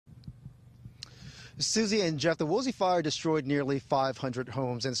Susie and Jeff, the Woolsey Fire destroyed nearly 500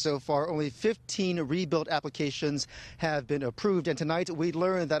 homes, and so far only 15 rebuild applications have been approved. And tonight we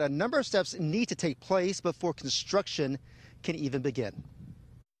learned that a number of steps need to take place before construction can even begin.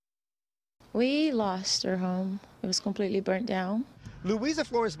 We lost our home. It was completely burnt down. Louisa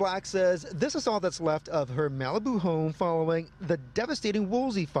Florence Black says this is all that's left of her Malibu home following the devastating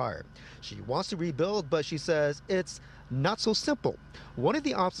Woolsey Fire. She wants to rebuild, but she says it's not so simple. One of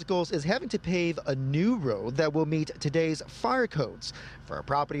the obstacles is having to pave a new road that will meet today's fire codes for a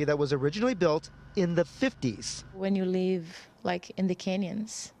property that was originally built in the 50s. When you live like in the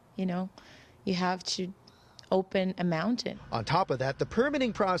canyons, you have to open a mountain. On top of that, the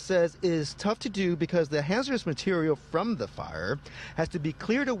permitting process is tough to do because the hazardous material from the fire has to be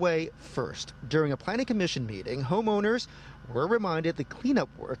cleared away first. During a planning commission meeting, homeowners were reminded the cleanup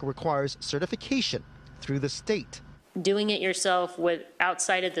work requires certification through the state. Doing it yourself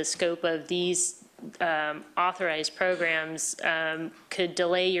outside of the scope of these authorized programs could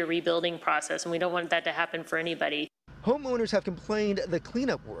delay your rebuilding process, and we don't want that to happen for anybody. Homeowners have complained the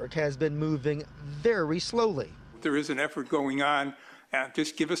cleanup work has been moving very slowly. There is an effort going on.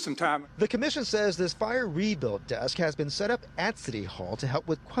 Just give us some time. The commission says this fire rebuild desk has been set up at City Hall to help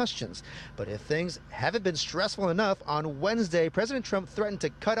with questions. But if things haven't been stressful enough, on Wednesday, President Trump threatened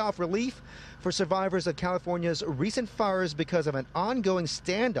to cut off relief for survivors of California's recent fires because of an ongoing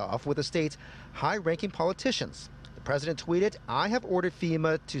standoff with the state's high-ranking politicians. The president tweeted, "I have ordered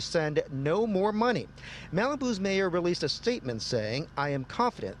FEMA to send no more money." Malibu's mayor released a statement saying, "I am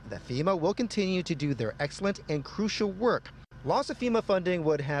confident that FEMA will continue to do their excellent and crucial work. Loss of FEMA funding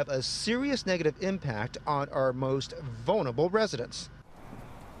would have a serious negative impact on our most vulnerable residents."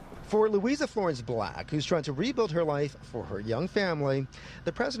 For Louisa Florence Black, who's trying to rebuild her life for her young family,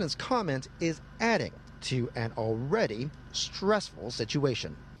 the president's comment is adding to an already stressful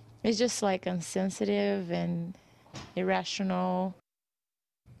situation. It's just like insensitive and irrational.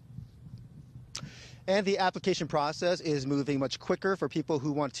 And the application process is moving much quicker for people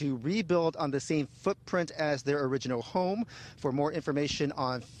who want to rebuild on the same footprint as their original home. For more information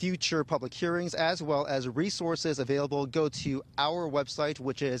on future public hearings as well as resources available, go to our website,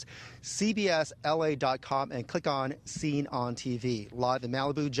 which is CBSLA.com, and click on Seen on TV. Live in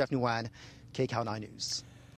Malibu, Jeff Nguyen, KCAL 9 News.